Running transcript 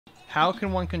How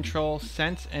can one control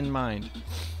sense and mind?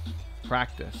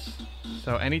 Practice.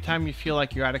 So anytime you feel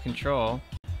like you're out of control,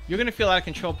 you're going to feel out of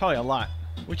control probably a lot,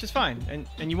 which is fine.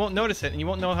 And you won't notice it, and you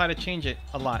won't know how to change it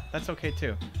a lot. That's okay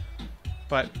too.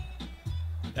 But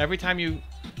every time you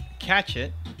catch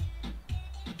it,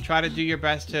 try to do your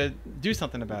best to do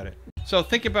something about it. So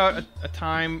think about a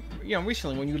time,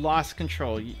 recently when you lost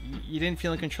control. You didn't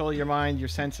feel in control of your mind, your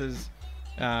senses.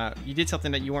 You did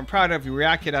something that you weren't proud of. You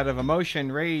reacted out of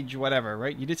emotion, rage, whatever,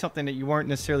 right? You did something that you weren't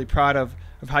necessarily proud of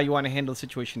how you want to handle the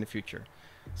situation in the future.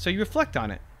 So you reflect on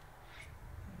it,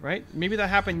 right? Maybe that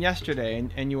happened yesterday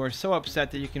and you were so upset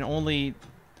that you can only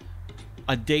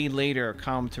a day later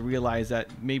come to realize that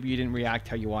maybe you didn't react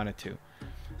how you wanted to.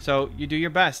 So you do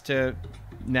your best to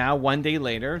now, one day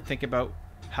later, think about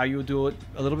how you'll do it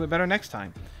a little bit better next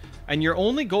time. And your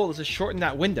only goal is to shorten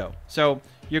that window. So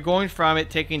you're going from it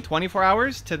taking 24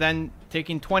 hours to then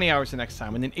taking 20 hours the next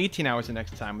time, and then 18 hours the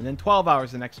next time, and then 12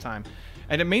 hours the next time.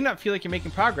 And it may not feel like you're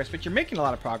making progress, but you're making a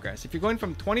lot of progress. If you're going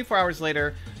from 24 hours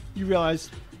later, you realize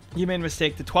you made a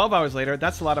mistake, to 12 hours later,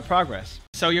 that's a lot of progress.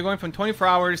 So you're going from 24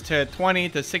 hours to 20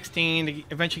 to 16, to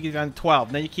eventually get down to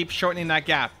 12. Then you keep shortening that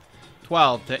gap.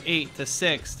 12 to 8 to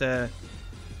 6 to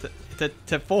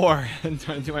 4. I'm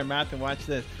trying to do my math and watch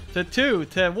this. To 2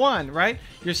 to 1, right?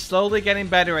 You're slowly getting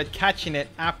better at catching it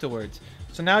afterwards.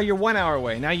 So now you're 1 hour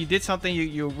away. Now you did something,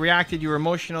 you reacted, you were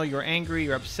emotional, you were angry,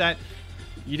 you're upset.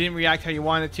 You didn't react how you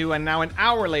wanted to, and now an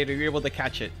hour later you're able to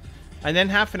catch it. And then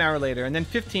half an hour later, and then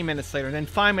 15 minutes later, and then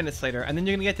 5 minutes later, and then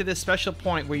you're gonna get to this special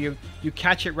point where you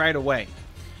catch it right away.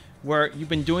 Where you've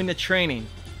been doing the training.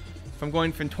 From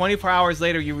going from 24 hours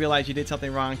later, you realize you did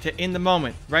something wrong, to in the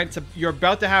moment, right? You're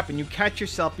about to happen. You catch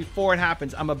yourself before it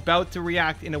happens. I'm about to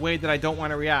react in a way that I don't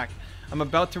want to react. I'm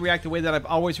about to react the way that I've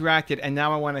always reacted, and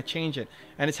now I want to change it.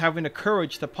 And it's having the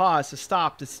courage to pause, to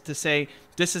stop, to say,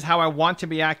 this is how I want to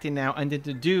be acting now, and then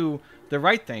to do the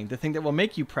right thing, the thing that will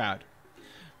make you proud.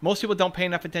 Most people don't pay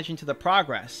enough attention to the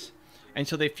progress. And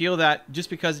so they feel that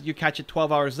just because you catch it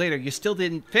 12 hours later, you still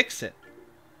didn't fix it.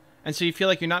 And so you feel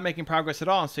like you're not making progress at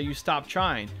all, so you stop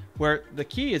trying. Where the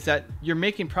key is that you're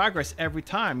making progress every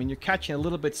time, and you're catching a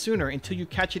little bit sooner until you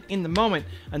catch it in the moment,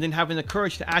 and then having the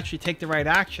courage to actually take the right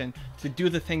action to do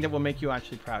the thing that will make you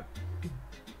actually proud.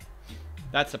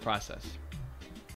 That's the process.